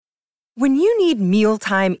When you need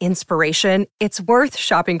mealtime inspiration, it's worth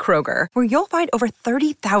shopping Kroger, where you'll find over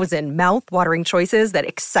 30,000 mouth-watering choices that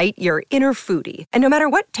excite your inner foodie. And no matter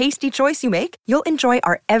what tasty choice you make, you'll enjoy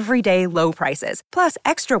our everyday low prices, plus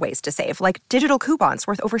extra ways to save, like digital coupons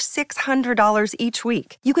worth over $600 each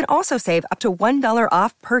week. You can also save up to $1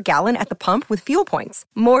 off per gallon at the pump with fuel points.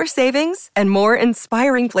 More savings and more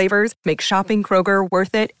inspiring flavors make shopping Kroger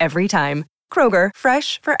worth it every time. Kroger,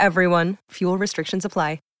 fresh for everyone. Fuel restrictions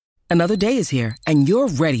apply. Another day is here, and you're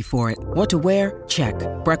ready for it. What to wear? Check.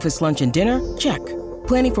 Breakfast, lunch, and dinner? Check.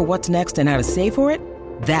 Planning for what's next and how to save for it?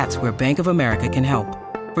 That's where Bank of America can help.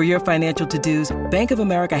 For your financial to-dos, Bank of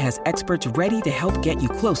America has experts ready to help get you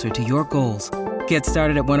closer to your goals. Get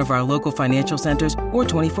started at one of our local financial centers or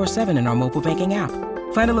 24/7 in our mobile banking app.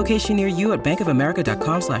 Find a location near you at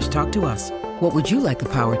bankofamerica.com/talktous. What would you like the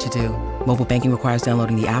power to do? Mobile banking requires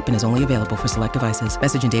downloading the app and is only available for select devices.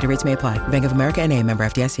 Message and data rates may apply. Bank of America NA, member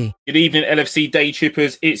FDIC. Good evening, LFC Day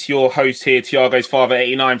Trippers. It's your host here, Tiago's Father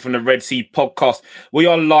 89 from the Red Sea Podcast. We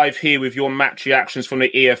are live here with your match reactions from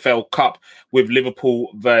the EFL Cup with Liverpool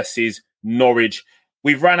versus Norwich.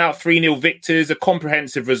 We've ran out 3-0 victors, a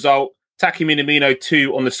comprehensive result. Taki Minamino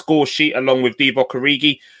 2 on the score sheet along with Divock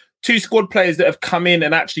Origi. Two squad players that have come in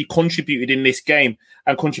and actually contributed in this game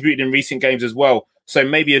and contributed in recent games as well. So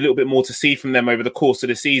maybe a little bit more to see from them over the course of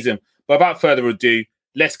the season. But without further ado,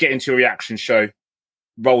 let's get into a reaction show.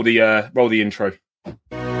 Roll the intro.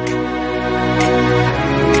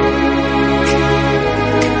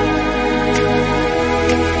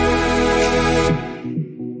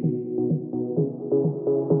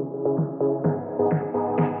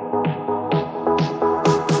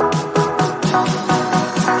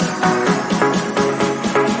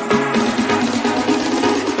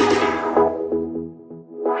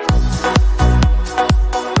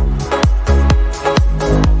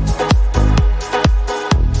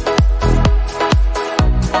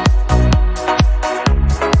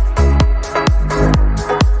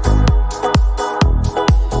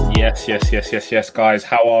 Yes, guys.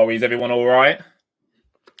 How are we? Is everyone all right?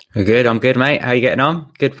 We're good. I'm good, mate. How are you getting on?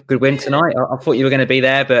 Good win tonight. I thought you were going to be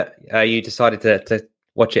there, but you decided to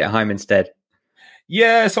watch it at home instead.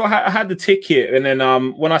 Yeah, so I had the ticket, and then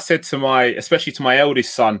when I said especially to my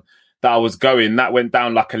eldest son, that I was going, that went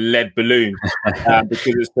down like a lead balloon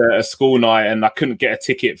because it's a school night, and I couldn't get a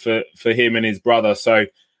ticket for him and his brother. So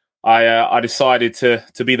I decided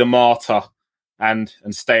to be the martyr and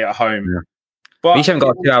stay at home. Yeah. But you haven't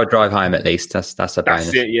got a 2-hour drive home at least. That's a bonus.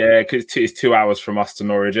 That's it, yeah, because it's 2 hours from us to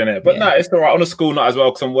Norwich, isn't it? But no, it's all right on a school night as well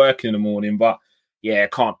because I'm working in the morning. But yeah,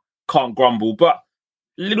 can't grumble. But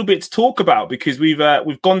a little bit to talk about because we've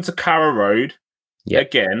gone to Carrow Road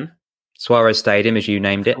again. Suarez Stadium, as you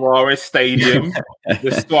named it. Suarez Stadium,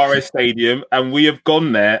 the Suarez Stadium, and we have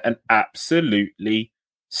gone there and absolutely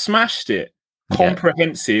smashed it.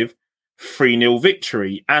 Comprehensive 3-0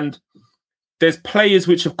 victory. And there's players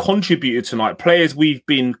which have contributed tonight, players we've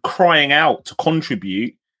been crying out to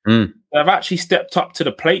contribute, that have actually stepped up to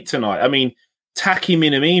the plate tonight. I mean, Taki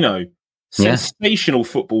Minamino, sensational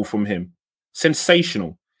football from him.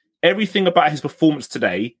 Sensational. Everything about his performance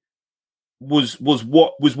today was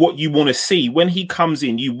what you want to see. When he comes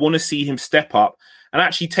in, you want to see him step up and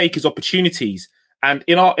actually take his opportunities. And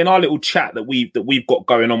in our little chat that we've got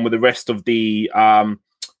going on with the rest of the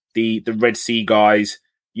Red Sea guys,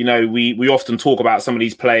 you know, we often talk about some of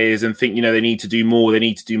these players and think, you know, they need to do more.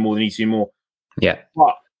 Yeah.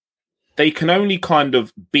 But they can only kind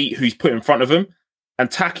of beat who's put in front of them. And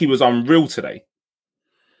Taki was unreal today.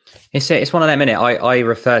 It's one of them, innit? I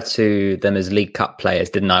refer to them as League Cup players,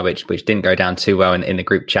 didn't I? Which didn't go down too well in the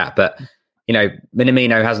group chat. But, you know,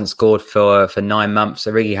 Minamino hasn't scored for 9 months.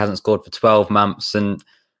 Origi hasn't scored for 12 months. And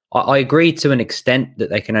I agree to an extent that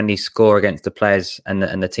they can only score against the players and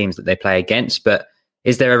the teams that they play against. But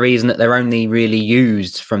is there a reason that they're only really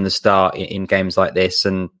used from the start in games like this?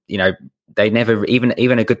 And, you know, they never, even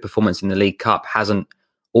a good performance in the League Cup hasn't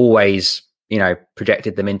always, you know,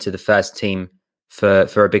 projected them into the first team for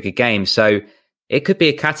a bigger game. So it could be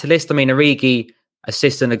a catalyst. I mean, Origi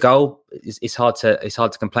assist and a goal is hard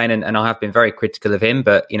to complain. And I have been very critical of him,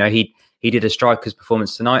 but, you know, he did a striker's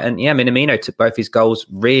performance tonight. And yeah, Minamino took both his goals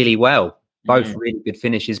really well, both really good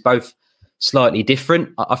finishes, both slightly different.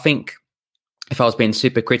 I think, if I was being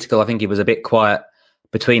super critical, I think he was a bit quiet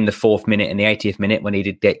between the 4th minute and the 80th minute when he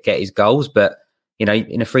did get his goals. But, you know,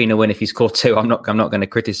 in a 3-0 win, if he scored 2, I'm not going to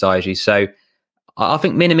criticise you. So I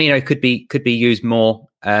think Minamino could be used more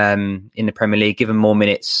in the Premier League, given more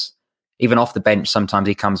minutes, even off the bench. Sometimes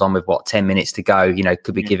he comes on with 10 minutes to go. You know,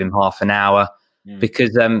 could we give him half an hour?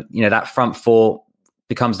 Because you know, that front four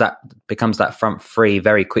becomes that front three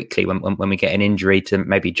very quickly when we get an injury to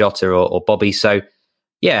maybe Jota or Bobby. So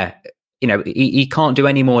yeah, he can't do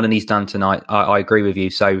any more than he's done tonight. I agree with you.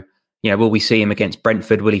 So will we see him against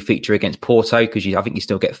Brentford? Will he feature against Porto? Because I think you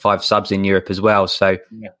still get 5 subs in Europe as well. So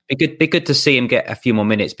it'd be good to see him get a few more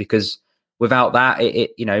minutes, because without that,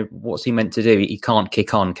 what's he meant to do? He can't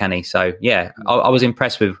kick on, can he? So yeah, I was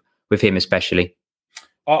impressed with him especially.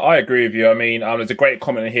 I agree with you. I mean, there's a great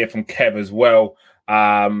comment here from Kev as well,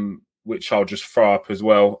 which I'll just throw up as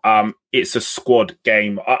well. It's a squad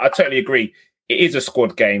game. I totally agree. It is a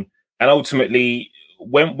squad game, and ultimately,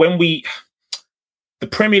 the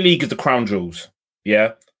Premier League is the crown jewels.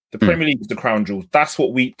 Yeah, the Premier League is the crown jewels. That's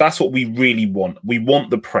what we really want. We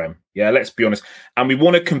want the Prem. Yeah, let's be honest, and we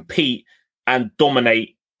want to compete and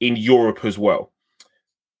dominate in Europe as well.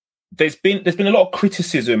 There's been a lot of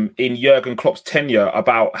criticism in Jurgen Klopp's tenure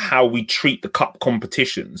about how we treat the cup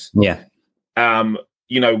competitions. Yeah.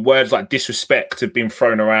 Words like disrespect have been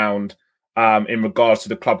thrown around in regards to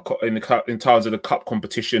the club in terms of the cup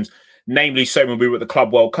competitions. Namely, so when we were at the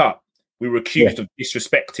Club World Cup, we were accused of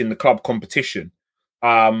disrespecting the club competition.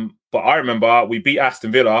 But I remember we beat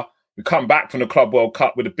Aston Villa. We come back from the Club World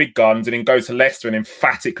Cup with the big guns, and then go to Leicester and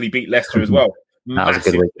emphatically beat Leicester as well. Massive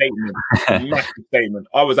statement. Massive statement.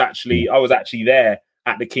 I was actually there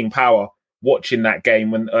at the King Power watching that game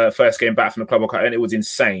when first game back from the Club World Cup, and it was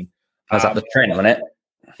insane. I was at the train, wasn't it?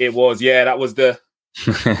 It was, yeah. That was the.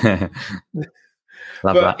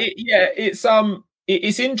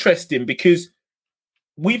 It's interesting because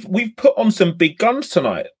we've put on some big guns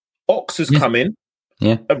tonight. Ox has come in.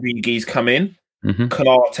 Yeah. Origi's come in.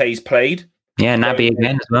 Konate's played. Yeah, Naby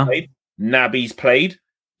again as well. Naby's played.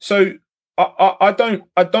 So I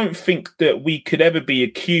don't think that we could ever be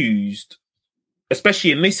accused,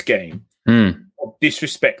 especially in this game, of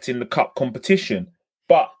disrespecting the cup competition.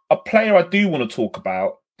 But a player I do want to talk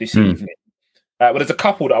about this evening. Well, there's a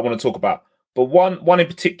couple that I want to talk about, but one in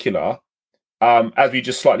particular. As we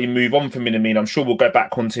just slightly move on from Minamino, I'm sure we'll go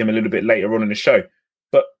back onto him a little bit later on in the show.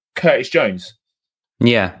 But Curtis Jones.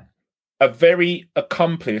 Yeah. A very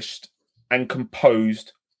accomplished and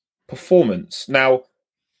composed performance. Now,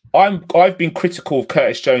 I've been critical of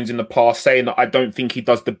Curtis Jones in the past, saying that I don't think he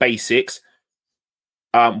does the basics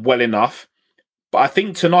well enough. But I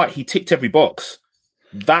think tonight he ticked every box.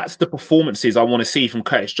 That's the performances I want to see from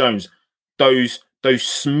Curtis Jones. Those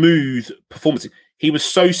smooth performances. He was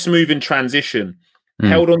so smooth in transition,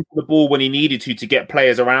 held onto the ball when he needed to get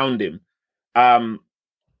players around him,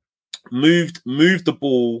 moved the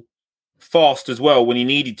ball fast as well when he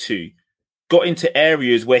needed to, got into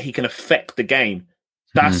areas where he can affect the game.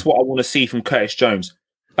 That's what I want to see from Curtis Jones.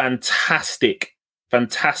 Fantastic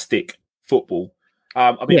football.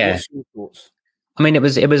 What's your thoughts? I mean, it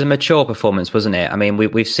was a mature performance, wasn't it? I mean,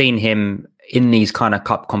 we've seen him in these kind of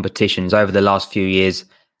cup competitions over the last few years.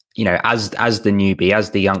 As the newbie,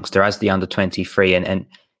 as the youngster, as the under 23, and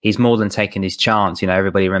he's more than taken his chance.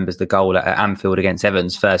 Everybody remembers the goal at Anfield against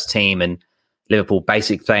Everton's first team, and Liverpool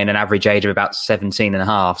basically playing an average age of about 17 and a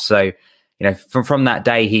half. So, from that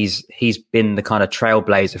day, he's been the kind of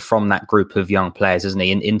trailblazer from that group of young players, hasn't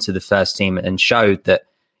he, into the first team, and showed that,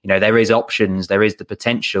 there is options, there is the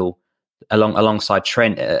potential alongside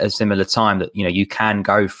Trent at a similar time that, you can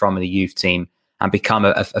go from the youth team and become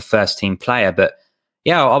a first team player. But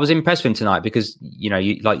yeah, I was impressed with him tonight because,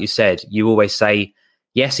 like you said, you always say,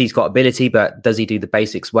 yes, he's got ability, but does he do the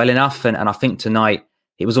basics well enough? And I think tonight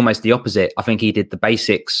it was almost the opposite. I think he did the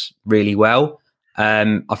basics really well.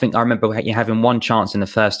 I think I remember having one chance in the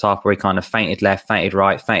first half where he kind of fainted left, fainted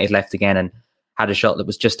right, fainted left again, and had a shot that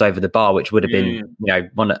was just over the bar, which would have been,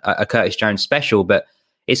 a Curtis Jones special. But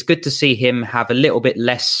it's good to see him have a little bit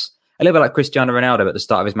like Cristiano Ronaldo at the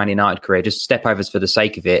start of his Man United career, just step overs for the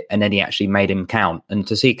sake of it, and then he actually made him count. And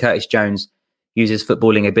to see Curtis Jones use his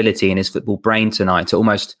footballing ability and his football brain tonight to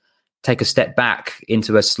almost take a step back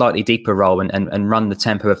into a slightly deeper role and run the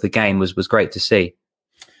tempo of the game was great to see.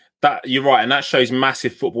 That you're right, and that shows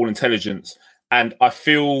massive football intelligence. And I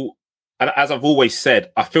feel, and as I've always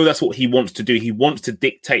said, I feel that's what he wants to do. He wants to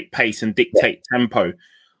dictate pace and dictate tempo.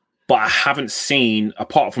 But I haven't seen,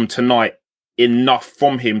 apart from tonight, enough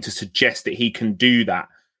from him to suggest that he can do that.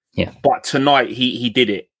 Yeah. But tonight he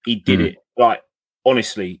did it. He did it. Like,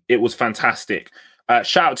 honestly, it was fantastic.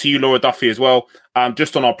 Shout out to you, Laura Duffy, as well.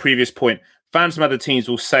 Just on our previous point, fans from other teams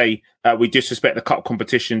will say we disrespect the cup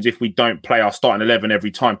competitions if we don't play our starting 11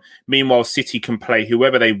 every time. Meanwhile, City can play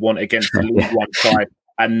whoever they want against the League One side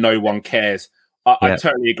and no one cares. I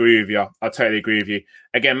totally agree with you.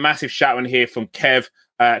 Again, massive shout in here from Kev.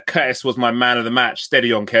 Curtis was my man of the match.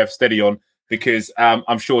 Steady on, Kev. Steady on. because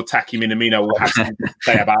I'm sure Taki Minamino will have something to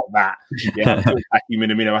say about that. Yeah, I'm sure Taki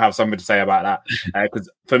Minamino will have something to say about that.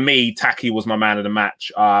 Because for me, Taki was my man of the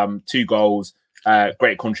match. 2 goals,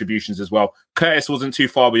 great contributions as well. Curtis wasn't too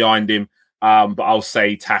far behind him, but I'll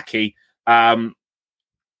say Taki. I'm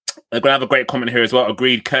going to have a great comment here as well.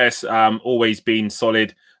 Agreed, Curtis always been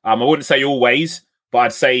solid. I wouldn't say always, but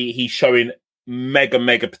I'd say he's showing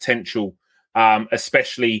mega potential,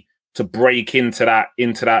 especially to break into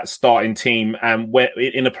that starting team, and where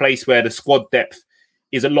in a place where the squad depth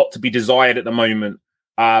is a lot to be desired at the moment.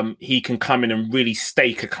 He can come in and really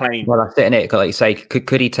stake a claim. Well, that's it, innit? Like you say,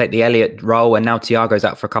 could he take the Elliott role? And now Thiago's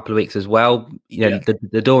out for a couple of weeks as well. You know,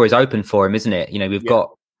 the door is open for him, isn't it? You know,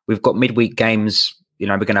 we've got midweek games. You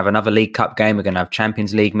know, we're going to have another League Cup game. We're going to have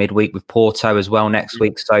Champions League midweek with Porto as well next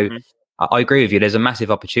week. So I agree with you. There's a massive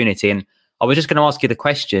opportunity. And I was just going to ask you the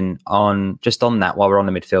question on that while we're on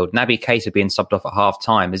the midfield. Naby Keita being subbed off at half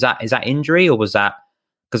time. Is that injury, or was that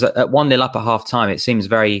because at 1-0 up at half time, it seems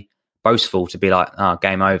very boastful to be like,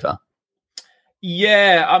 game over?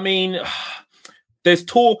 Yeah, I mean, there's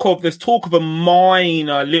talk of a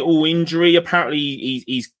minor little injury. Apparently,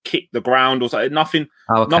 he's kicked the ground or something. Nothing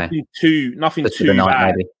too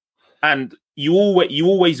bad. Maybe. And you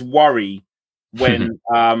always worry when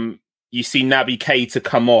you see Naby Keita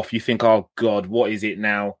come off. You think, oh God, what is it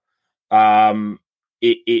now?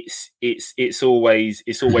 It's always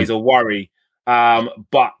a worry.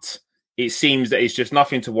 But it seems that it's just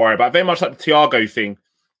nothing to worry about. Very much like the Thiago thing,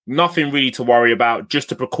 nothing really to worry about,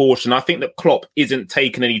 just a precaution. I think that Klopp isn't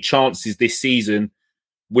taking any chances this season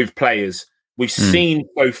with players. We've seen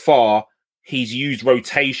so far he's used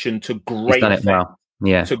rotation to great effect. Well.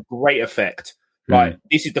 Yeah. To great effect. Like,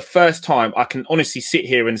 this is the first time I can honestly sit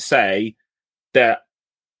here and say that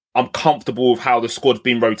I'm comfortable with how the squad's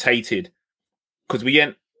been rotated, because we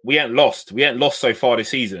ain't lost. We ain't lost so far this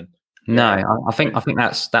season. No, I think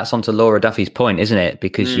that's onto Laura Duffy's point, isn't it?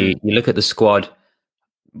 Because you look at the squad.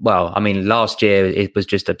 Well, I mean, last year it was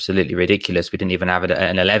just absolutely ridiculous. We didn't even have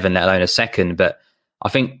an 11, let alone a second. But I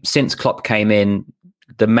think since Klopp came in,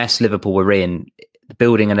 the mess Liverpool were in,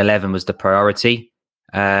 building an 11 was the priority.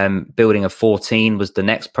 Building a 14 was the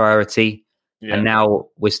next priority. Yeah. And now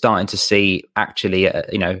we're starting to see actually,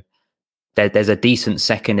 there's a decent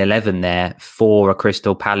second 11 there for a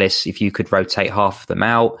Crystal Palace. If you could rotate half of them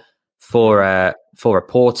out for a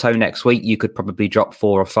Porto next week, you could probably drop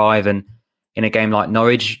 4 or 5. And in a game like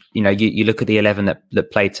Norwich, you look at the 11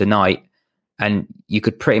 that played tonight, and you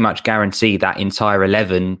could pretty much guarantee that entire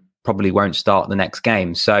 11 probably won't start the next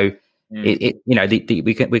game. So we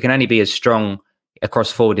can only be as strong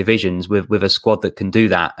across 4 divisions with a squad that can do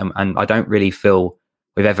that. And I don't really feel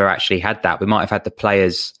we've ever actually had that. We might have had the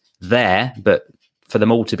players there, but for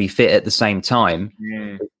them all to be fit at the same time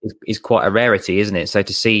is quite a rarity, isn't it? So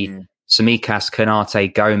to see Tsimikas,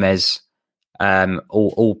 Konate, Gomez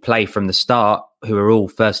all play from the start, who are all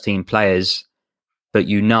first team players, but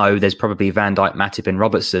there's probably Van Dijk, Matip and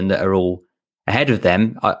Robertson that are all ahead of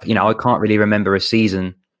them. I can't really remember a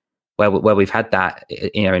season where we've had that,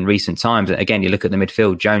 in recent times. And again, you look at the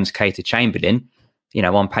midfield: Jones, Keita, Chamberlain.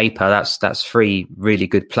 On paper, that's 3 really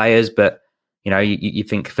good players. But you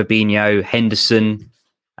think Fabinho, Henderson,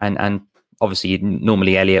 and obviously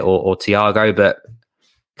normally Elliott or Thiago, but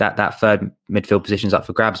that third midfield position's up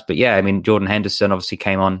for grabs. But yeah, I mean, Jordan Henderson obviously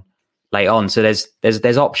came on late on, so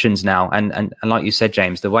there's options now. And like you said,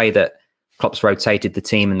 James, the way that Klopp's rotated the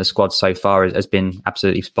team and the squad so far has been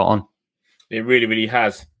absolutely spot on. It really, really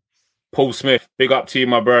has. Paul Smith, big up to you,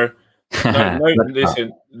 my bro. No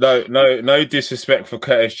disrespect for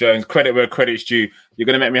Curtis Jones. Credit where credit's due. You're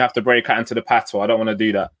going to make me have to break out into the patois. I don't want to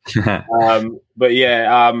do that. But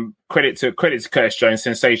yeah, credit to Curtis Jones.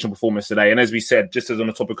 Sensational performance today. And as we said, just as on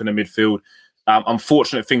the topic of the midfield,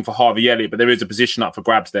 unfortunate thing for Harvey Elliott, but there is a position up for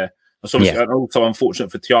grabs there. It's also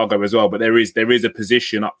unfortunate for Thiago as well, but there is a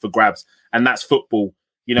position up for grabs, and that's football.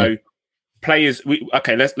 Players.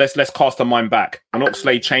 Let's cast our mind back. When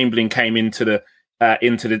Oxlade-Chamberlain came into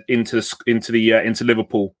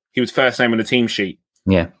Liverpool, he was first name on the team sheet.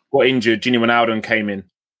 Yeah, got injured. Gini Wijnaldum came in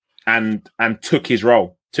and took his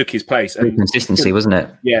role, took his place. And consistency, wasn't it?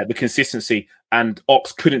 Yeah, the consistency. And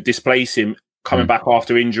Ox couldn't displace him. Coming back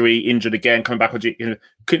after injury, injured again, coming back,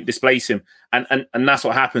 couldn't displace him. And that's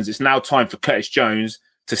what happens. It's now time for Curtis Jones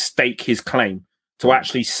to stake his claim, to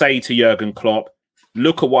actually say to Jurgen Klopp,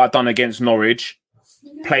 look at what I've done against Norwich,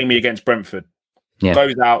 play me against Brentford. Yeah.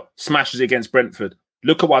 Goes out, smashes it against Brentford.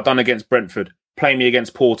 Look at what I've done against Brentford, play me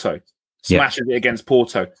against Porto. Smashes it against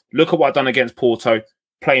Porto. Look at what I've done against Porto,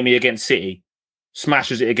 play me against City.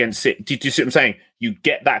 Smashes it against City. Do you see what I'm saying? You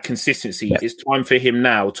get that consistency. Yeah. It's time for him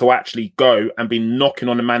now to actually go and be knocking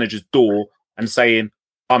on the manager's door and saying,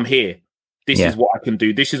 I'm here. This is what I can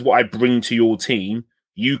do. This is what I bring to your team.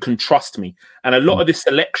 You can trust me. And a lot of this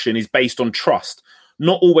selection is based on trust,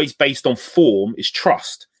 not always based on form. It's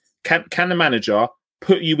trust. Can the manager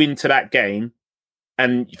put you into that game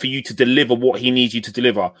and for you to deliver what he needs you to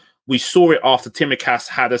deliver? We saw it after Tsimikas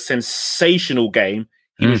had a sensational game.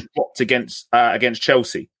 He was dropped against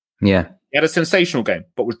Chelsea. Yeah. He had a sensational game,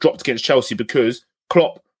 but was dropped against Chelsea because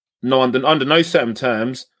Klopp, under no certain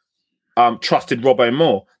terms, trusted Robbo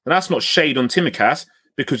more. And that's not shade on Tsimikas,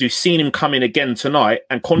 because you've seen him come in again tonight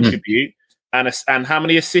and contribute. And how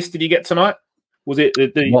many assists did he get tonight? Was it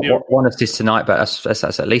one assist tonight? But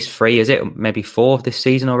that's at least 3, is it? Maybe 4 this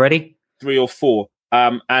season already? 3 or 4.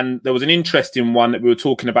 And there was an interesting one that we were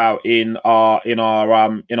talking about in our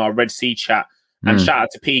Red Sea chat. And shout out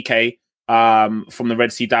to PK from the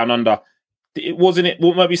Red Sea Down Under. It wasn't it.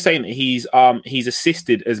 What might be saying that he's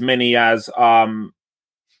assisted as many as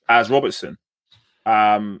Robertson.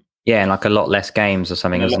 Yeah, and like a lot less games or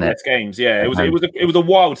something, isn't it? Less games. Yeah, it was a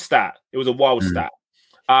wild stat. It was a wild stat.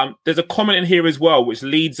 There's a comment in here as well, which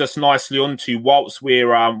leads us nicely onto whilst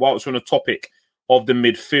we're on the topic of the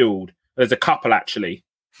midfield. There's a couple actually.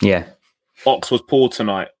 Yeah, Ox was poor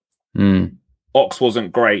tonight. Ox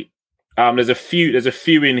wasn't great. There's a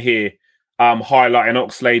few in here highlighting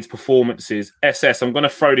Oxlade's performances. SS, I'm going to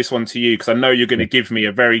throw this one to you because I know you're going to give me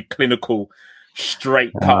a very clinical,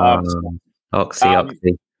 straight cut answer.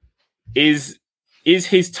 Oxy. Is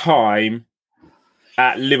his time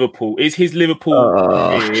at Liverpool? Is his Liverpool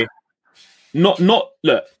career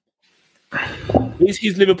look? Is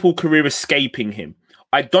his Liverpool career escaping him?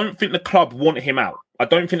 I don't think the club want him out. I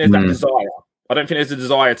don't think there's that desire. I don't think there's a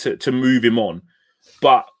desire to move him on.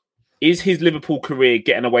 But is his Liverpool career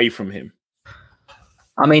getting away from him?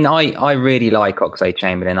 I mean, I really like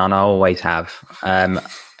Oxlade-Chamberlain, and I always have.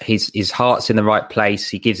 His heart's in the right place.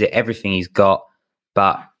 He gives it everything he's got.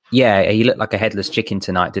 But yeah, he looked like a headless chicken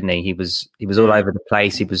tonight, didn't he? He was all over the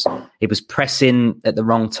place. He was pressing at the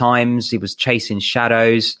wrong times. He was chasing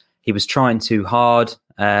shadows. He was trying too hard.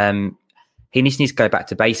 He needs to go back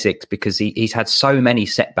to basics because he's had so many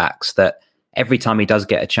setbacks that every time he does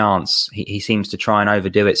get a chance, he seems to try and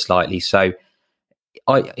overdo it slightly. So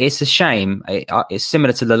it's a shame. It's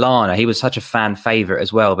similar to Lallana. He was such a fan favourite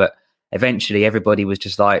as well, but eventually everybody was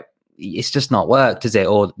just like, it's just not worked, is it?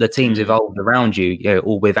 Or the team's evolved around you,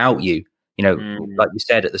 or without you. Like you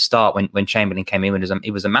said at the start when Chamberlain came in,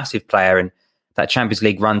 he was a massive player, and that Champions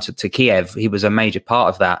League run to Kiev, he was a major part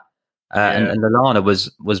of that. And Lallana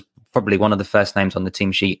was probably one of the first names on the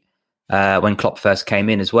team sheet when Klopp first came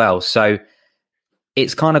in as well. So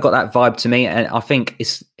it's kind of got that vibe to me. And I think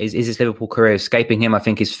is his Liverpool career escaping him? I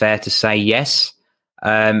think it's fair to say yes.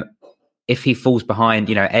 If he falls behind,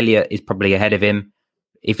 Elliott is probably ahead of him.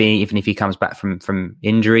 Even if he comes back from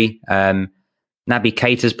injury, Naby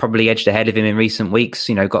Keita's probably edged ahead of him in recent weeks.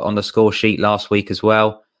 Got on the score sheet last week as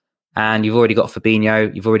well. And you've already got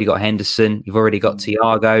Fabinho, you've already got Henderson, you've already got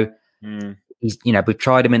Thiago. We've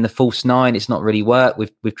tried him in the false 9, it's not really worked.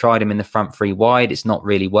 We've tried him in the front 3 wide, it's not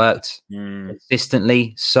really worked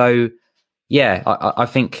consistently. So yeah, I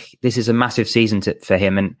think this is a massive season for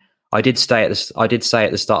him. And I did say at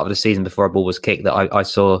the start of the season before a ball was kicked that I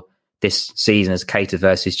saw this season as Keita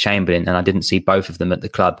versus Chamberlain, and I didn't see both of them at the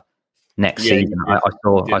club next season.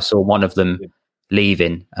 I saw one of them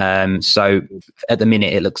leaving. So at the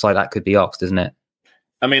minute, it looks like that could be Ox, doesn't it?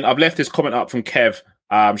 I mean, I've left this comment up from Kev.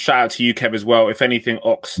 Shout out to you, Kev, as well. If anything,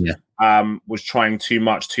 Ox was trying too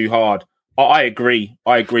much, too hard. I agree.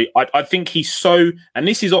 I think he's so, and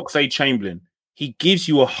this is Oxlade-Chamberlain. He gives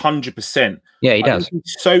you 100%. Yeah, he does.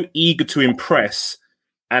 He's so eager to impress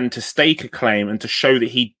and to stake a claim and to show that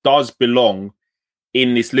he does belong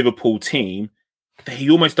in this Liverpool team, that he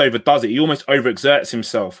almost overdoes it. He almost overexerts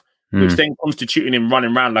himself, which then constituting him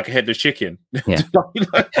running around like a headless chicken. Yeah.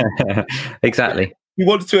 Exactly. He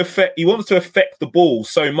wants to affect the ball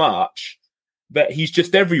so much that he's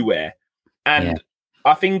just everywhere. And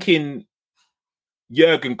I think in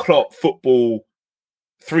Jurgen Klopp football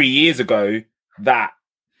 3 years ago, that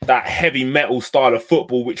heavy metal style of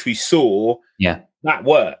football which we saw, that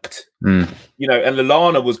worked. And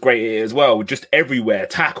Lallana was great at it as well, just everywhere,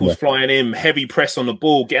 tackles flying in, heavy press on the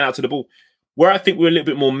ball, getting out to the ball. Where I think we're a little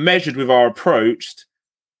bit more measured with our approach,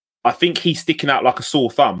 I think he's sticking out like a sore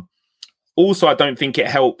thumb. Also, I don't think it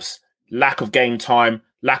helps lack of game time,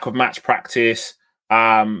 lack of match practice,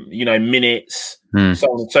 minutes, so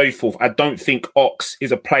on and so forth. I don't think Ox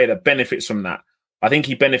is a player that benefits from that. I think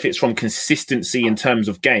he benefits from consistency in terms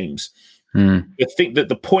of games. I think that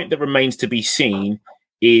the point that remains to be seen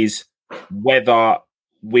is whether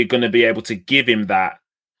we're going to be able to give him that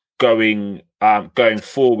going going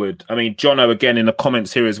forward. I mean, Jono again in the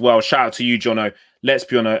comments here as well. Shout out to you, Jono. Let's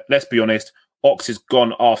be honest. Ox is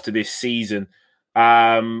gone after this season.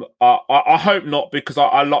 I hope not, because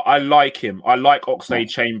I like him. I like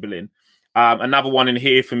Oxlade-Chamberlain. Another one in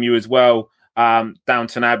here from you as well.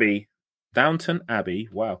 Downton Abbey.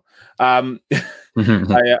 Wow.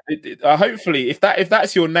 Hopefully, if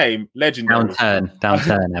that's your name, legendary.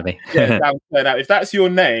 Downturn Abbey. Yeah, Downturn Abbey. If that's your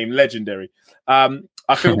name, legendary.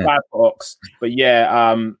 I feel bad for Ox, but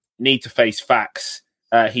need to face facts.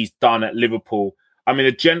 He's done at Liverpool. I mean,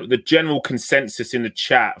 the general consensus in the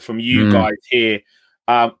chat from you guys here,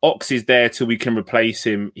 Ox is there till we can replace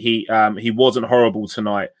him. He wasn't horrible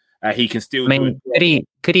tonight. He can still. I mean,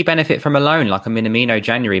 could he benefit from a loan, like a Minamino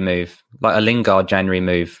January move, like a Lingard January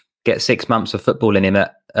move? Get 6 months of football in him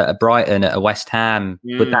at Brighton, at a West Ham.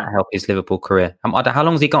 Would that help his Liverpool career? How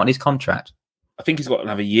long has he got on his contract? I think he's got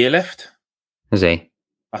another year left. Has he?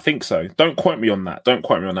 I think so. Don't quote me on that.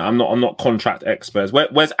 I'm not contract experts.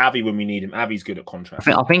 Where's Avi when we need him? Avi's good at contract.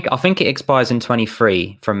 I think it expires in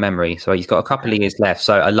 23 from memory. So he's got a couple of years left.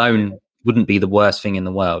 So a loan wouldn't be the worst thing in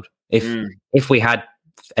the world. If we had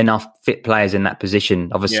enough fit players in that position,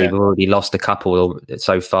 obviously we've already lost a couple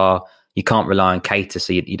so far. You can't rely on Keita,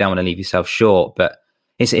 so you don't want to leave yourself short. But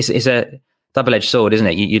it's a double-edged sword, isn't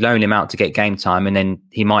it? You loan him out to get game time, and then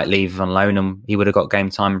he might leave on loan, and he would have got game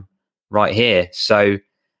time right here. So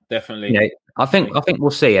definitely, I think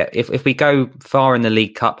we'll see it. If we go far in the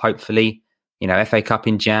League Cup, hopefully, FA Cup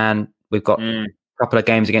in Jan, we've got a couple of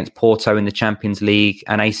games against Porto in the Champions League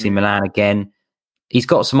and AC Milan again. He's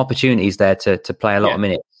got some opportunities there to play a lot of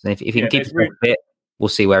minutes. And if he can keep it fit, we'll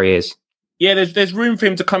see where he is. Yeah, there's room for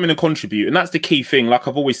him to come in and contribute. And that's the key thing. Like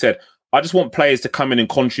I've always said, I just want players to come in and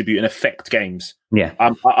contribute and affect games. Yeah.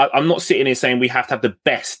 I'm not sitting here saying we have to have the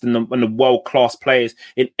best and the world-class players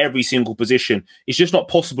in every single position. It's just not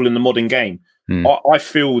possible in the modern game. I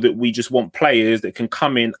feel that we just want players that can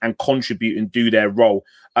come in and contribute and do their role.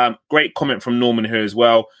 Great comment from Norman here as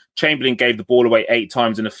well. Chamberlain gave the ball away 8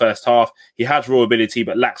 times in the first half. He has raw ability,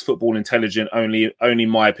 but lacks football intelligence. Only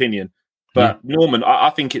my opinion. But Norman, I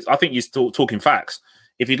think you're still talking facts.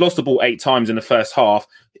 If he'd lost the ball 8 times in the first half,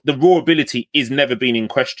 the raw ability is never been in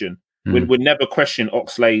question. We'd never question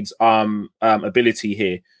Oxlade's ability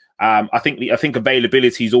here. I think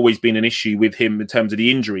availability has always been an issue with him in terms of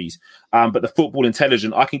the injuries. But the football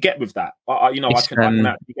intelligence, I can get with that. I can actually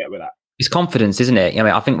get with that. It's confidence, isn't it?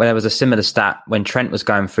 I think there was a similar stat when Trent was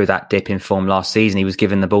going through that dip in form last season. He was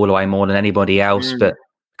giving the ball away more than anybody else, but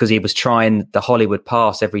because he was trying the Hollywood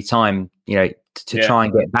pass every time, to try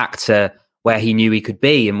and get back to where he knew he could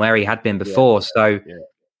be and where he had been before.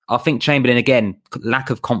 I think Chamberlain, again, lack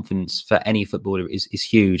of confidence for any footballer is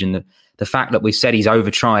huge. And the fact that we said he's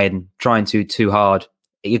trying too hard,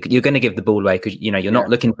 you're going to give the ball away because, you're not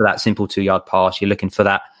looking for that simple 2-yard pass. You're looking for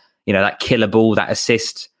that, that killer ball, that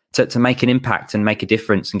assist to make an impact and make a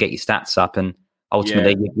difference and get your stats up. And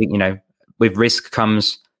ultimately, with risk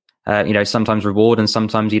comes, sometimes reward and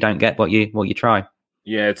sometimes you don't get what you try.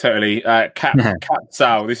 Yeah, totally. Cap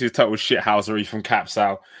Sal, this is total shithousery from Cap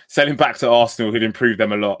Sal. Selling back to Arsenal, who'd improved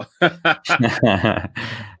them a lot.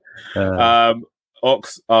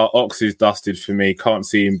 Ox is dusted for me. Can't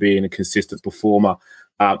see him being a consistent performer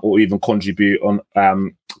or even contribute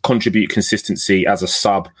consistency as a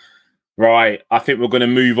sub. Right, I think we're going to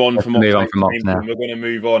move on from Ox. We're going to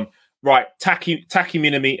move on. Right, Taki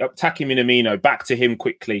Minamino, back to him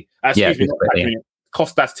quickly.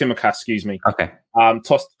 Kostas Tsimikas, excuse me. Okay.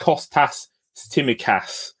 Kostas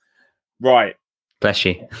Tsimikas. Right. Bless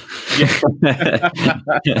you. Yeah.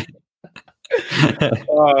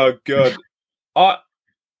 Oh God. I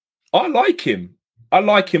like him. I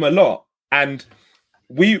like him a lot. And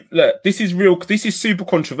this is super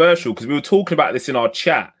controversial because we were talking about this in our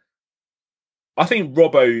chat. I think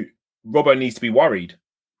Robbo needs to be worried.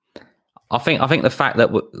 I think the fact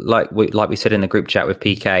that, like we said in the group chat with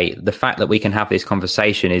PK, the fact that we can have this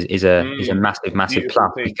conversation is a massive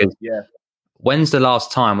plus because when's the last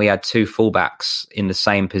time we had 2 fullbacks in the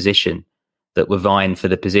same position that were vying for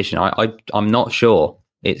the position? I'm not sure.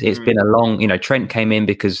 It's been a long, Trent came in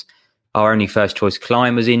because our only first choice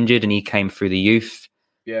Klein was injured and he came through the youth.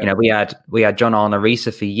 Yeah. We had John Arne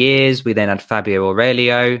Riise for years. We then had Fabio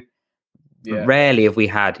Aurelio. Yeah. Rarely have we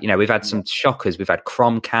had, we've had some shockers. We've had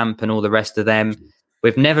Kromkamp and all the rest of them.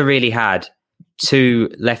 We've never really had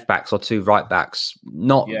 2 left backs or 2 right backs,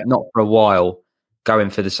 not for a while, going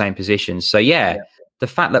for the same position. So the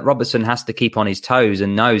fact that Robertson has to keep on his toes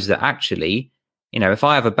and knows that actually, if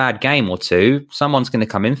I have a bad game or 2, someone's going to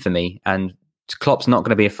come in for me, and Klopp's not going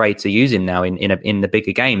to be afraid to use him now in the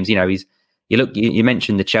bigger games. You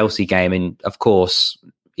mentioned the Chelsea game, and of course,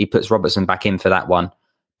 he puts Robertson back in for that one.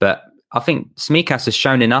 But I think Tsimikas has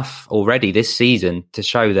shown enough already this season to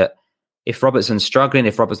show that if Robertson's struggling,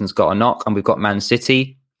 if Robertson's got a knock and we've got Man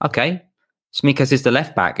City, okay, Tsimikas is the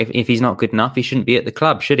left back. If he's not good enough, he shouldn't be at the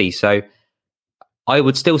club, should he? So I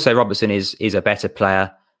would still say Robertson is a better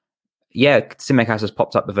player. Yeah, Tsimikas has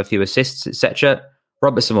popped up with a few assists, etc.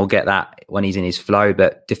 Robertson will get that when he's in his flow,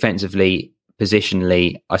 but defensively,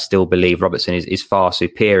 positionally, I still believe Robertson is far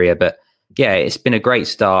superior. But yeah, it's been a great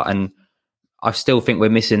start, and I still think we're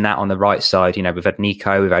missing that on the right side. You know, we've had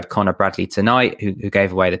Nico, we've had Connor Bradley tonight, who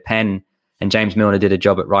gave away the pen, and James Milner did a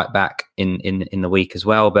job at right back in the week as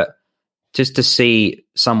well. But just to see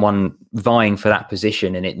someone vying for that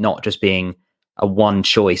position and it not just being a one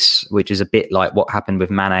choice, which is a bit like what happened with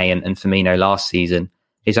Mane and Firmino last season,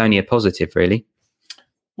 is only a positive, really.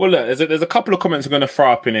 Well, look, there's a couple of comments I'm going to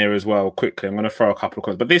throw up in here as well, quickly. I'm going to throw a couple of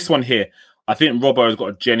comments. But this one here, I think Robbo has got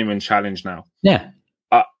a genuine challenge now. Yeah.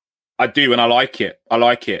 I do, and I like it.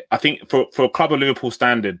 I think for a club of Liverpool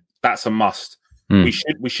standard, that's a must. We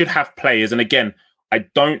should have players. And again, I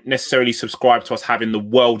don't necessarily subscribe to us having the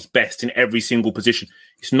world's best in every single position.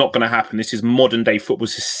 It's not going to happen. This is modern day football.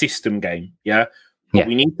 It's a system game. Yeah. But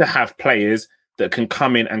we need to have players that can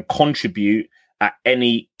come in and contribute at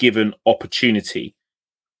any given opportunity.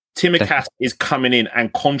 Tsimikas is coming in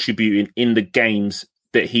and contributing in the games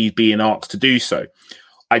that he's being asked to do so.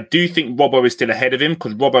 I do think Robbo is still ahead of him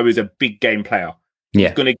because Robbo is a big game player. Yeah.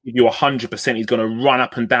 He's going to give you 100%. He's going to run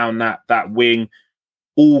up and down that wing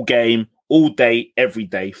all game, all day, every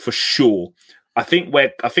day, for sure. I think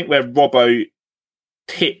where Robbo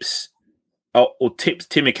tips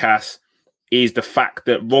Tsimikas is the fact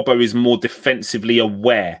that Robbo is more defensively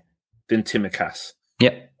aware than Tsimikas.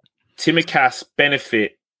 Yeah. Tsimikas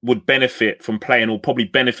would benefit from playing, or probably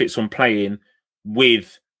benefits from playing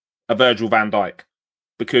with a Virgil van Dijk.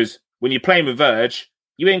 Because when you're playing with Virg,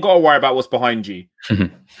 you ain't got to worry about what's behind you.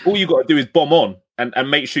 All you got to do is bomb on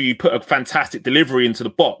and make sure you put a fantastic delivery into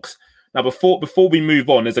the box. Now, before we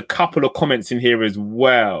move on, there's a couple of comments in here as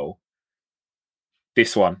well.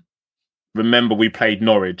 This one. Remember, we played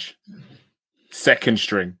Norwich. Second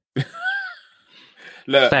string.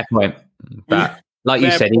 Look, fair point. But like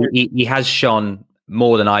you said, he has shone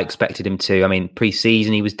more than I expected him to. I mean,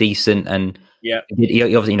 pre-season, he was decent, and he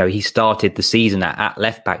obviously, he started the season at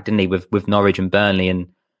left back, didn't he, with Norwich and Burnley,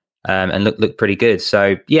 and looked pretty good.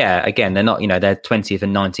 So yeah, again, they're not, they're 20th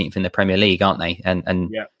and 19th in the Premier League, aren't they? And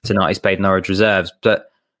tonight he's played Norwich reserves. But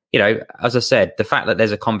as I said, the fact that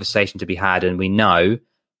there's a conversation to be had, and we know,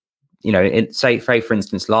 say for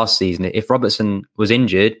instance last season, if Robertson was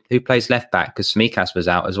injured, who plays left back? Because Tsimikas was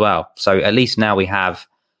out as well. So at least now we have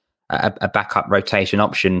a backup rotation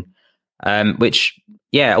option, which.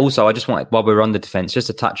 Yeah, also, I just wanted, while we were on the defence, just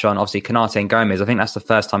to touch on, obviously, Konate and Gomez. I think that's the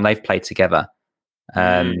first time they've played together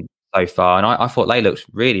so far. And I thought they looked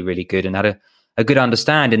really, really good and had a good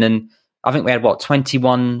understanding. And I think we had,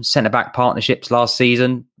 21 centre-back partnerships last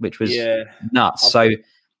season, which was nuts. So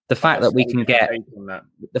the fact that we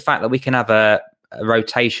can have a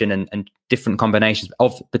rotation and different combinations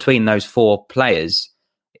between those four players,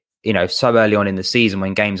 so early on in the season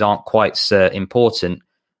when games aren't quite important,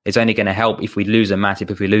 it's only going to help if we lose a Matip,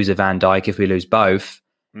 if we lose a Van Dijk, if we lose both.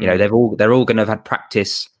 They're all going to have had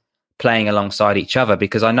practice playing alongside each other,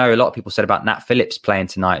 because I know a lot of people said about Nat Phillips playing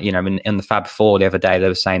tonight. In the Fab Four the other day, they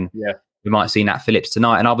were saying we might see Nat Phillips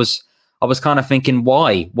tonight, and I was kind of thinking,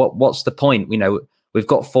 why? What's the point? We've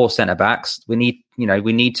got four centre backs. We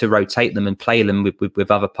need to rotate them and play them with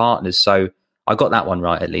other partners. So I got that one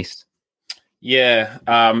right at least. Yeah,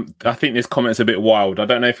 I think this comment's a bit wild. I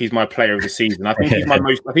don't know if he's my player of the season. I think he's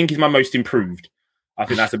my most improved. I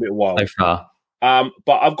think that's a bit wild so far.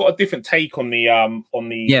 But I've got a different take on the I'd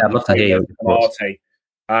love to hear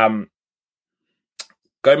you.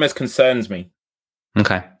 Gomez concerns me.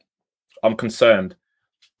 Okay, I'm concerned,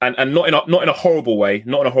 and not in a horrible way.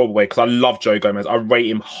 Not in a horrible way, because I love Joe Gomez. I rate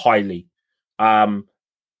him highly.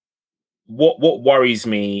 What worries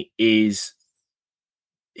me is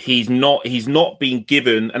he's not being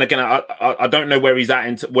given, and again, I don't know where he's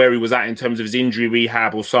at where he was at in terms of his injury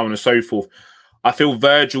rehab or so on and so forth. I feel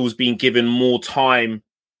Virgil's been given more time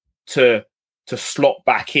to slot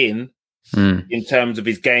back in terms of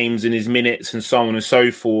his games and his minutes and so on and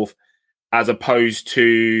so forth, as opposed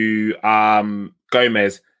to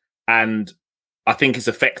Gomez, and I think it's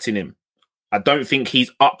affecting him. I don't think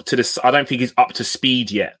he's up to speed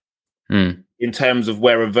yet in terms of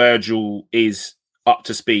where a Virgil is up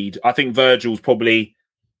to speed. I think Virgil's probably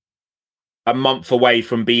a month away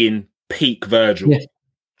from being peak Virgil. Yeah.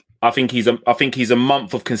 I think he's a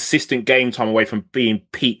month of consistent game time away from being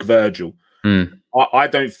peak Virgil. I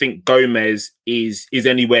don't think Gomez is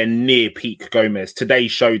anywhere near peak Gomez. Today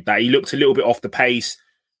showed that. He looked a little bit off the pace.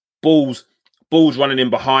 Balls running in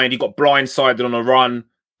behind. He got blindsided on a run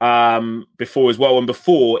before as well. And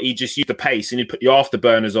before, he just used the pace and he'd put the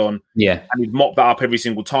afterburners on. Yeah. And he'd mop that up every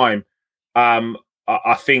single time.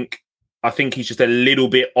 I think he's just a little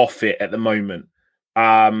bit off it at the moment.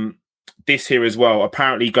 This here as well.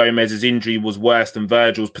 Apparently, Gomez's injury was worse than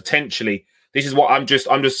Virgil's potentially. This is what I'm just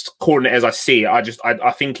calling it as I see it.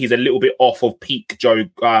 I think he's a little bit off of peak Joe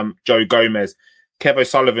Gomez. Kev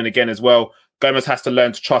O'Sullivan again as well. Gomez has to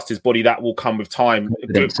learn to trust his body. That will come with time.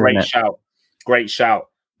 Great shout.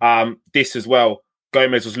 This as well.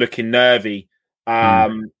 Gomez was looking nervy.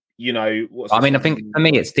 You know, I think for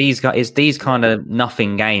me, it's these kind of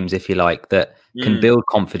nothing games, if you like, that can build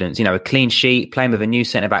confidence. You know, a clean sheet, playing with a new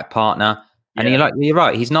centre back partner, and you're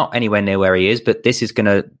right. He's not anywhere near where he is, but this is going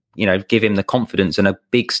to, you know, give him the confidence and a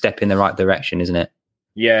big step in the right direction, isn't it?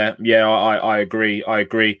 Yeah, I agree.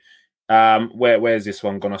 Where's this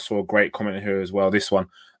one gone? I saw a great comment here as well. This one,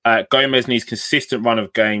 Gomez needs consistent run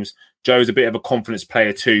of games. Joe's a bit of a confidence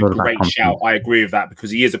player too. Great shout. I agree with that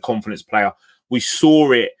because he is a confidence player. We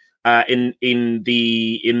saw it in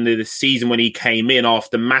the season when he came in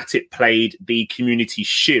after Matip played the Community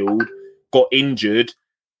Shield, got injured.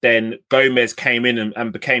 Then Gomez came in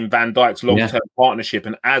and became Van Dijk's long-term partnership.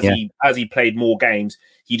 And as he played more games,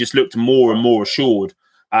 he just looked more and more assured.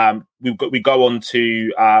 We go on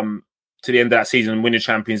to the end of that season and win the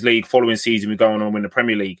Champions League. Following season, we go on and win the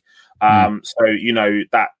Premier League. So you know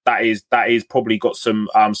that is probably got some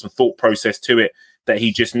thought process to it, that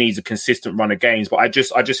he just needs a consistent run of games. But I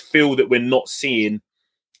just feel that we're not seeing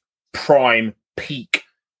prime peak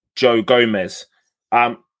Joe Gomez.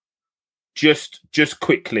 Just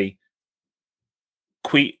quickly,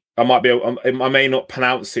 I may not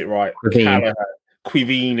pronounce it right.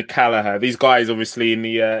 Caoimhín Kelleher. These guys, obviously, in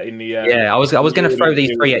the yeah. I was going to throw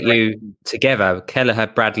these three at you together: Kelleher,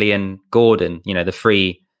 Bradley, and Gordon. You know, the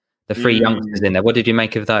three youngsters in there. What did you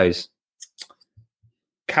make of those?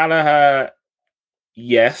 Kelleher,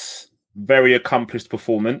 yes, very accomplished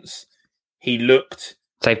performance. He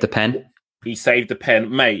saved the pen. He saved the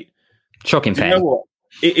pen, mate. Shocking pen. You know what?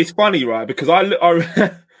 It's funny, right? Because I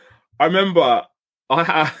remember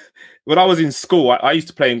when I was in school, I used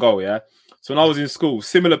to play in goal, yeah? So when I was in school,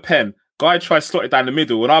 similar pen, guy tried to slot it down the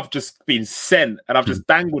middle and I've just been sent and I've just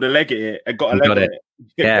dangled a leg at it and got a leg at it.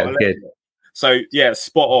 Yeah, good. So, yeah,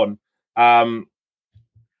 spot on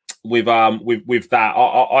with that.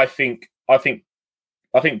 I think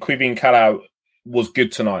Caoimhín Kelleher was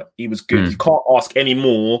good tonight. He was good. You can't ask any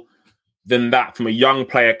more than that from a young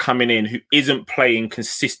player coming in who isn't playing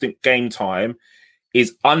consistent game time,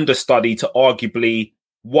 is understudy to arguably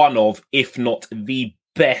one of, if not the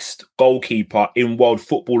best goalkeeper in world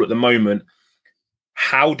football at the moment.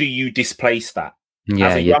 How do you displace that?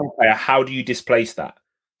 As a young player, how do you displace that?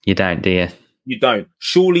 You don't, do you? You don't.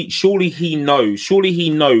 Surely he knows. Surely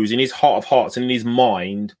he knows in his heart of hearts and in his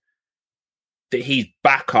mind that he's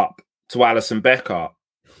backup to Alisson Becker.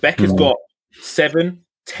 Becker's got 7-10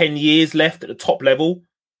 years left at the top level.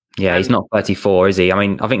 Yeah, he's not 34, is he? I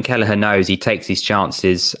mean, I think Kelleher knows he takes his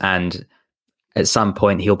chances, and at some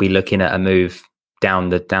point he'll be looking at a move down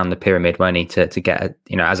the pyramid, won't he, to get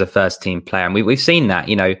as a first team player. And we've seen that.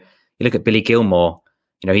 You know, you look at Billy Gilmore.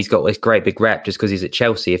 You know, he's got this great big rep just because he's at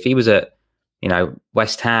Chelsea. If he was at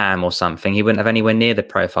West Ham or something, he wouldn't have anywhere near the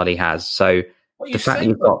profile he has. So the fact that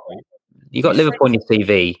you've got Liverpool on your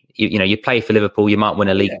CV, you play for Liverpool, you might win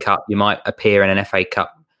a League Cup, you might appear in an FA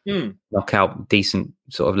Cup knockout, decent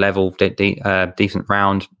sort of level, decent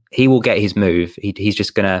round. He will get his move. He's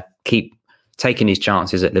just going to keep taking his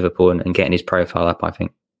chances at Liverpool and getting his profile up, I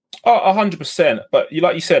think. 100%. But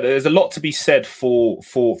like you said, there's a lot to be said for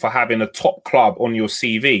having a top club on your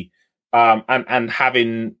CV, and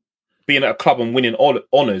having being at a club and winning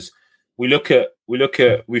honours. We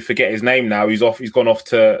forget his name now. He's gone off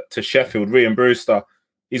to Sheffield. Ryan Brewster.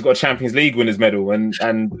 He's got a Champions League winners medal, and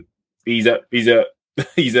he's at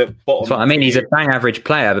bottom. So, I mean, he's a bang average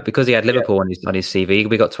player, but because he had Liverpool on his CV,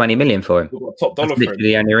 we got 20 million for him. We got top dollar. That's literally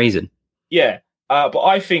the only reason. Yeah, but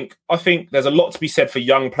I think there's a lot to be said for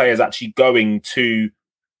young players actually going to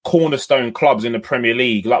cornerstone clubs in the Premier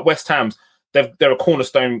League, like West Ham's. They're a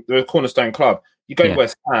cornerstone. They're a cornerstone club. You go to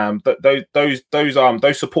West Ham, but those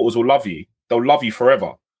supporters will love you. They'll love you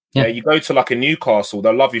forever. Yeah. You go to like a Newcastle,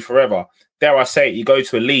 they'll love you forever. Dare I say it? You go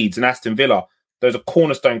to a Leeds and Aston Villa. Those are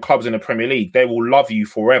cornerstone clubs in the Premier League. They will love you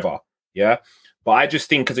forever. Yeah. But I just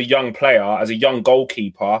think as a young player, as a young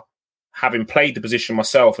goalkeeper, having played the position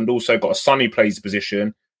myself and also got a son who plays the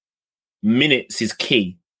position, minutes is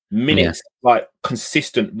key. Minutes, like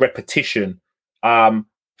consistent repetition.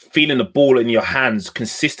 feeling the ball in your hands,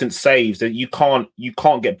 consistent saves. That you can't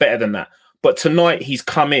get better than that. But tonight he's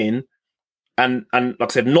come in and like I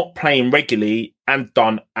said, not playing regularly and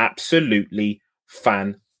done absolutely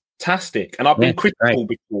fantastic. And I've been critical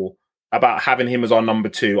before about having him as our number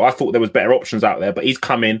 2. I thought there was better options out there, but he's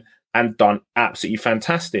come in and done absolutely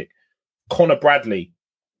fantastic. Connor Bradley,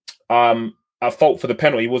 at fault for the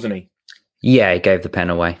penalty, wasn't he? Yeah, he gave the pen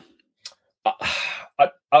away.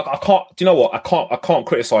 I can't. Do you know what? I can't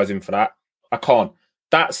criticize him for that. I can't.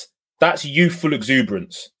 That's youthful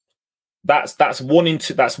exuberance. That's wanting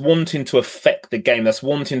to affect the game. That's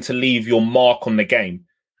wanting to leave your mark on the game.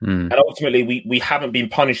 And ultimately, we haven't been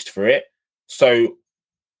punished for it. So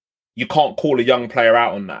you can't call a young player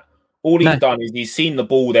out on that. All he's done is he's seen the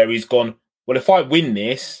ball there. He's gone, well, if I win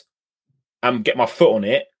this and get my foot on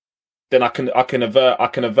it, then I can avert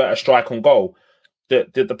a strike on goal.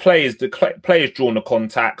 The players drawn the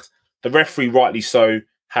contact. The referee, rightly so,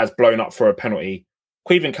 has blown up for a penalty.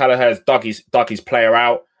 Caoimhin Kelleher has dug his player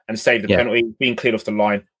out and saved the penalty, being cleared off the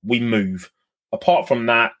line. We move. Apart from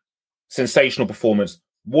that, sensational performance.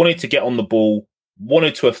 Wanted to get on the ball,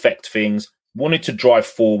 wanted to affect things, wanted to drive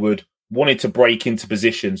forward, wanted to break into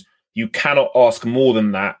positions. You cannot ask more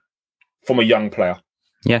than that from a young player.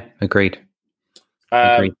 Yeah, agreed.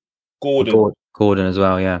 Gordon as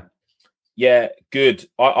well, yeah. Yeah, good.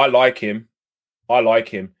 I like him.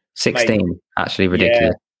 16, mate, actually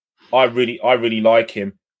ridiculous. Yeah, I really like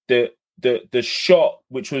him. The shot,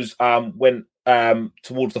 which was went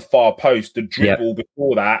towards the far post, the dribble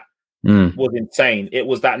before that was insane. It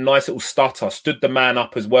was that nice little stutter, stood the man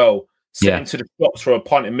up as well, sent him to the shops for a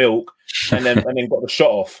pint of milk, and then got the shot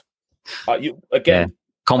off.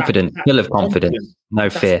 Confident, full of confidence, no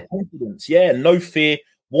fear. Confidence, no fear.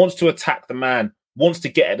 Wants to attack the man, wants to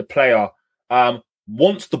get at the player,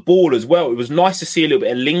 wants the ball as well. It was nice to see a little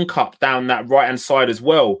bit of link up down that right hand side as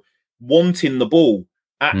well, wanting the ball,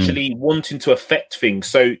 actually wanting to affect things.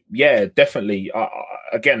 So yeah, definitely.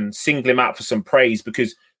 Again, single him out for some praise,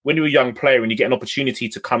 because when you're a young player and you get an opportunity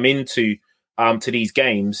to come into to these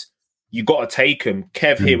games, you got to take him.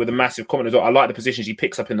 Kev here with a massive comment as well. I like the positions he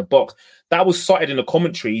picks up in the box. That was cited in the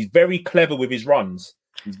commentary. He's very clever with his runs.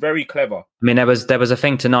 He's very clever. I mean, there was a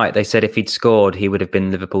thing tonight. They said if he'd scored, he would have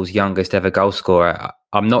been Liverpool's youngest ever goal scorer.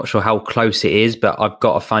 I'm not sure how close it is, but I've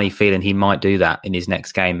got a funny feeling he might do that in his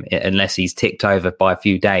next game, unless he's ticked over by a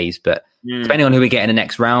few days. But depending on who we get in the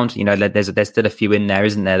next round, you know, there's still a few in there,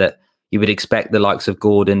 isn't there, that you would expect the likes of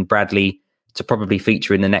Gordon, Bradley to probably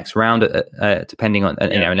feature in the next round, depending on,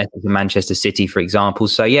 you know, unless it's Manchester City, for example.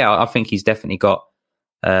 So yeah, I think he's definitely got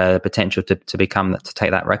potential to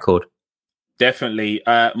take that record. Definitely.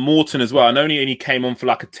 Morton as well. I know he only came on for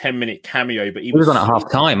like a 10-minute cameo, but he was on at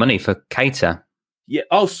half time, wasn't he, for Keita? Yeah.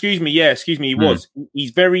 Oh, excuse me. Yeah, excuse me. He was.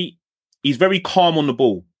 He's very calm on the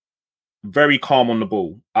ball. Very calm on the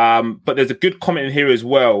ball. But there's a good comment in here as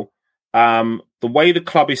well. The way the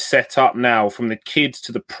club is set up now, from the kids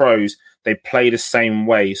to the pros, they play the same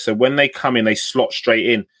way. So when they come in, they slot straight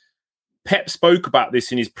in. Pep spoke about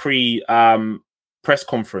this in his press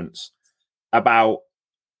conference about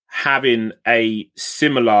having a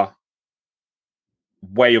similar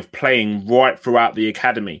way of playing right throughout the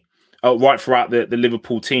academy, right throughout the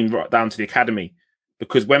Liverpool team, right down to the academy.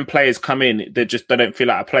 Because when players come in, they don't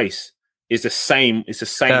feel out of place. It's the same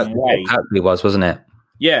way. Exactly wasn't it?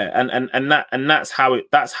 Yeah, and that's how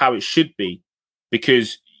it should be,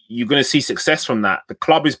 because you're going to see success from that. The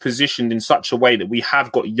club is positioned in such a way that we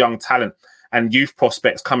have got young talent and youth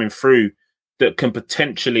prospects coming through that can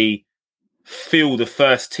potentially fill the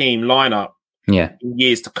first team lineup in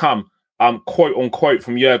years to come. Quote unquote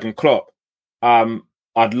from Jurgen Klopp,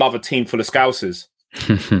 I'd love a team full of Scousers.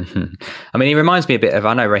 I mean, he reminds me a bit of,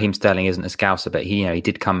 I know Raheem Sterling isn't a Scouser, but he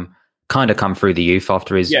did come through the youth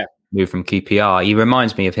after his move from QPR. He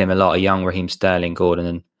reminds me of him a lot, a young Raheem Sterling, Gordon,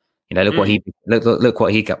 and look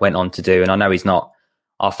what he went on to do. And I know he's not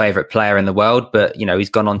our favourite player in the world, but he's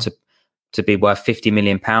gone on to be worth £50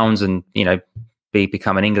 million and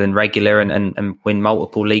become an England regular and win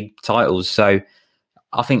multiple league titles. So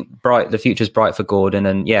I think the future's bright for Gordon.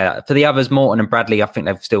 And for the others, Morton and Bradley, I think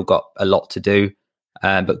they've still got a lot to do.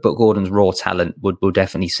 But Gordon's raw talent will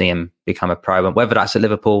definitely see him become a pro. And whether that's at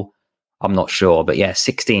Liverpool, I'm not sure. But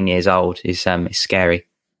 16 years old is scary.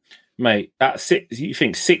 Mate, you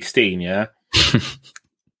think 16, yeah?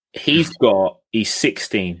 He's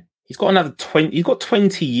 16. He's got another 20. He's got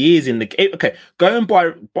 20 years in the game. Okay, going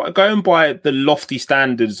by the lofty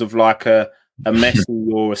standards of like a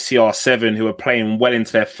Messi or a CR7 who are playing well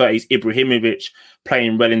into their 30s, Ibrahimovic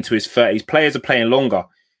playing well into his 30s. Players are playing longer.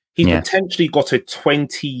 He's potentially got a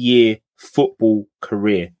 20-year football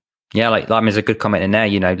career. Yeah, like there's a good comment in there.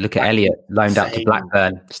 You know, look at Elliott loaned out to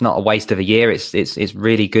Blackburn. It's not a waste of a year. It's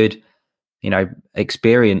really good, you know,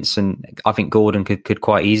 experience. And I think Gordon could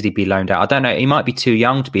quite easily be loaned out. I don't know. He might be too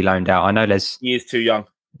young to be loaned out. I know he is too young.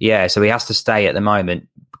 Yeah, so he has to stay at the moment.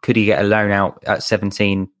 Could he get a loan out at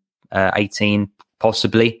 17, 18,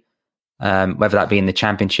 possibly? Whether that be in the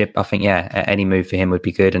Championship, I think, any move for him would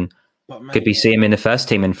be good. And could we see him in the first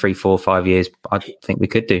team in 3, 4, 5 years? I think we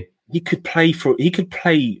could do. He could play for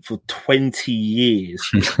 20 years.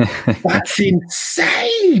 That's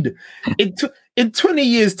insane. In 20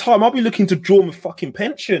 years' time, I'll be looking to draw my fucking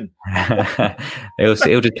pension. He'll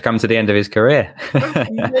just come to the end of his career. That's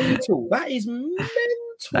mental. That is mental.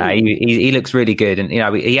 He looks really good, and you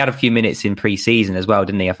know he had a few minutes in pre-season as well,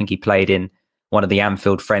 didn't he? I think he played in one of the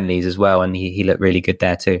Anfield friendlies as well, and he looked really good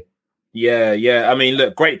there too. Yeah. I mean,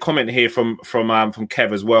 look, great comment here from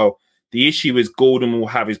Kev as well. The issue is Gordon will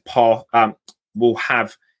have his pathway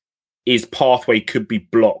could be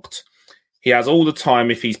blocked. He has all the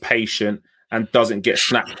time if he's patient and doesn't get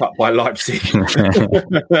snapped up by Leipzig.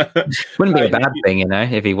 Wouldn't be a bad thing, you know,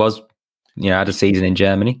 if he was, you know, had a season in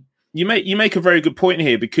Germany. You make a very good point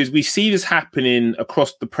here, because we see this happening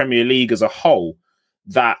across the Premier League as a whole,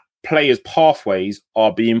 that players' pathways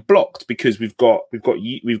are being blocked because we've got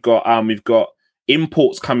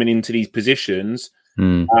imports coming into these positions.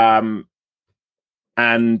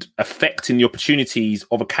 And affecting the opportunities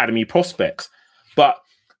of academy prospects. But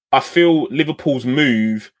I feel Liverpool's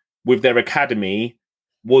move with their academy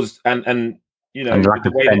was, and you know, and lack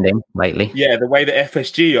of spending lately. Yeah, the way the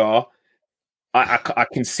FSG are, I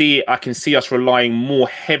can see us relying more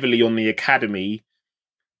heavily on the academy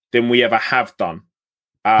than we ever have done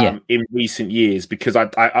in recent years. Because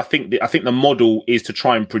I think the model is to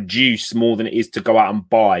try and produce more than it is to go out and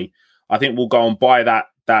buy. I think we'll go and buy that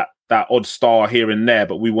odd star here and there,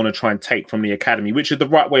 but we want to try and take from the academy, which is the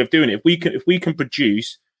right way of doing it. If we can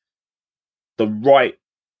produce the right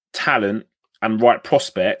talent and right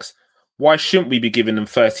prospects, why shouldn't we be giving them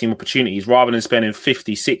first team opportunities rather than spending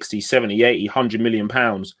 50, 60, 70, 80, 100 million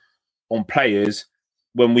pounds on players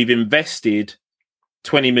when we've invested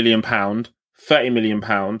 20 million pound, 30 million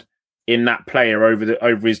pound in that player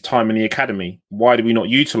over his time in the academy? Why do we not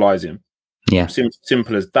utilize him? Yeah.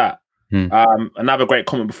 Simple as that. Another great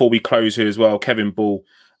comment before we close here as well, Kevin Ball.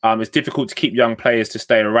 It's difficult to keep young players to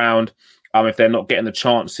stay around if they're not getting the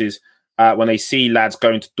chances when they see lads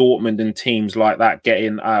going to Dortmund and teams like that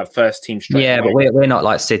getting first team straight away. But we're not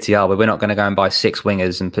like City, are we? We're not going to go and buy 6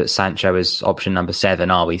 wingers and put Sancho as option number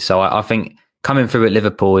 7, are we? So I think coming through at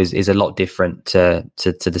Liverpool is a lot different to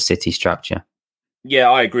the City structure. Yeah,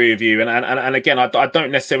 I agree with you. And again, I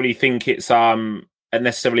don't necessarily think it's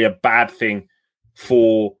necessarily a bad thing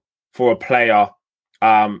for a player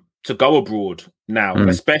to go abroad now,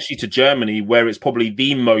 especially to Germany, where it's probably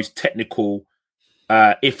the most technical,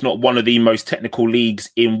 if not one of the most technical leagues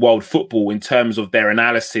in world football in terms of their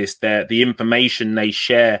analysis, the information they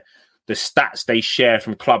share, the stats they share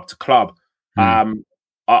from club to club.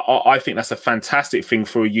 I think that's a fantastic thing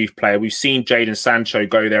for a youth player. We've seen Jadon Sancho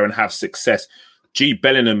go there and have success. Jude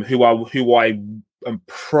Bellingham, who I am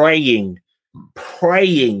praying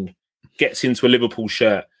gets into a Liverpool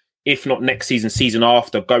shirt. If not next season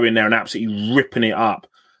after, go in there and absolutely ripping it up.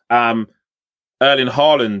 Erling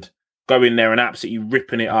Haaland, go in there and absolutely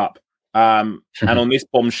ripping it up. And on this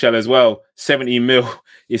bombshell as well, 70 mil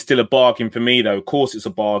is still a bargain for me, though. Of course, it's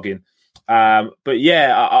a bargain. But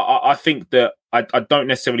yeah, I think that I don't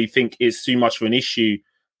necessarily think it's too much of an issue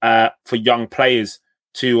for young players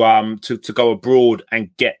to go abroad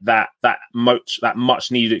and get that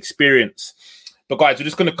much needed experience. But guys, we're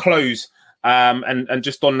just going to close. And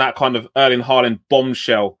just on that kind of Erling Haaland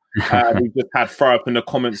bombshell, we've just had throw up in the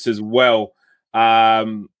comments as well.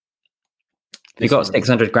 You got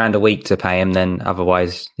 600 grand a week to pay him, then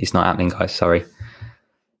otherwise it's not happening, guys. Sorry.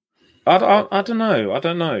 I don't know.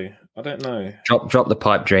 Drop the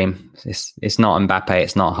pipe dream. It's not Mbappe.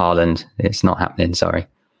 It's not Haaland. It's not happening. Sorry.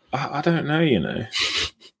 I don't know. You know,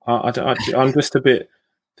 I'm just a bit.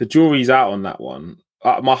 The jury's out on that one.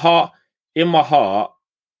 In my heart.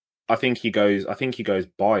 I think he goes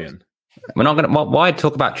Bayern. We're not going to. Why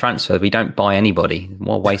talk about transfers? We don't buy anybody.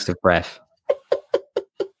 What a waste of breath.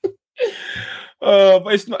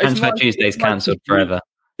 But it's not. Transfer Tuesday's cancelled forever.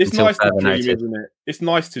 It's nice to dream, isn't it? It's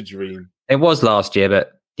nice to dream. It was last year,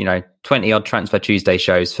 but 20 odd Transfer Tuesday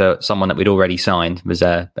shows for someone that we'd already signed was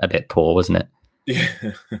a bit poor, wasn't it? Yeah.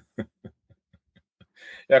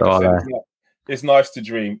 It's nice to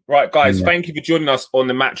dream. Right, guys, thank you for joining us on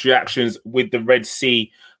the Match Reactions with the Red Sea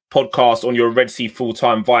podcast on your Red Sea full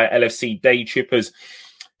time via LFC Day Trippers.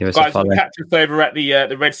 Guys, catch us over at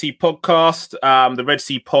the Red Sea Podcast, the Red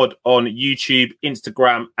Sea Pod on YouTube,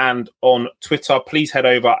 Instagram, and on Twitter. Please head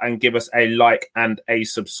over and give us a like and a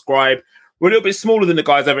subscribe. We're a little bit smaller than the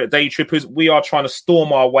guys over at Day Trippers. We are trying to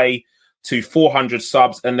storm our way to 400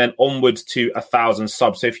 subs and then onwards to 1,000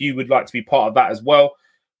 subs. So if you would like to be part of that as well,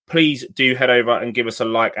 please do head over and give us a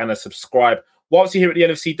like and a subscribe. Whilst you're here at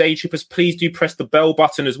the NFC Day Trippers, please do press the bell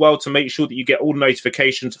button as well to make sure that you get all the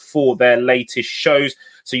notifications for their latest shows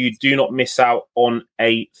so you do not miss out on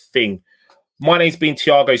a thing. My name's been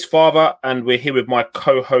Tiago's father, and we're here with my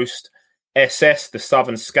co-host, SS, the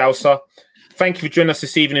Southern Scouser. Thank you for joining us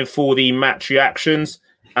this evening for the match reactions,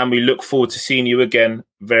 and we look forward to seeing you again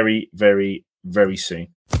very, very, very soon.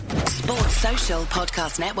 Sports Social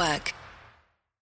Podcast Network.